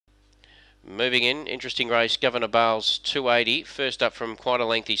Moving in, interesting race, Governor Bales 280. First up from quite a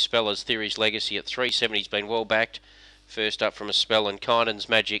lengthy spell as Theory's Legacy at 370. He's been well backed. First up from a spell, and Kynan's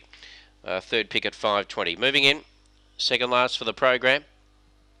Magic, third pick at 520. Moving in, second last for the program.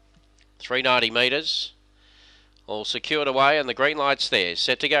 390 metres. All secured away, and the green light's there.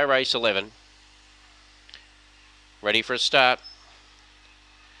 Set to go, race 11. Ready for a start.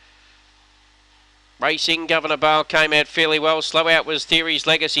 Racing, Governor Bale came out fairly well. Slow out was Theory's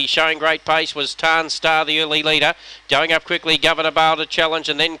Legacy. Showing great pace was Tarn Star, the early leader. Going up quickly, Governor Bale to challenge,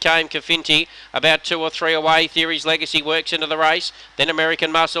 and then came Kafinti about 2 or 3 away. Theory's Legacy works into the race. Then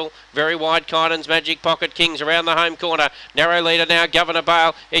American Muscle, very wide. Kynan's Magic, Pocket Kings around the home corner. Narrow leader now, Governor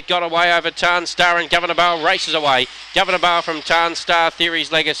Bale. It got away over Tarn Star, and Governor Bale races away. Governor Bale from Tarn Star,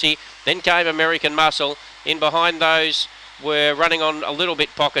 Theory's Legacy. Then came American Muscle. In behind those were running on a little bit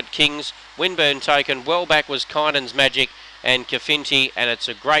Pocket Kings. Winburn Token, well back was Kynan's Magic and Kafinti, and it's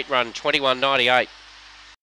a great run, 21.98.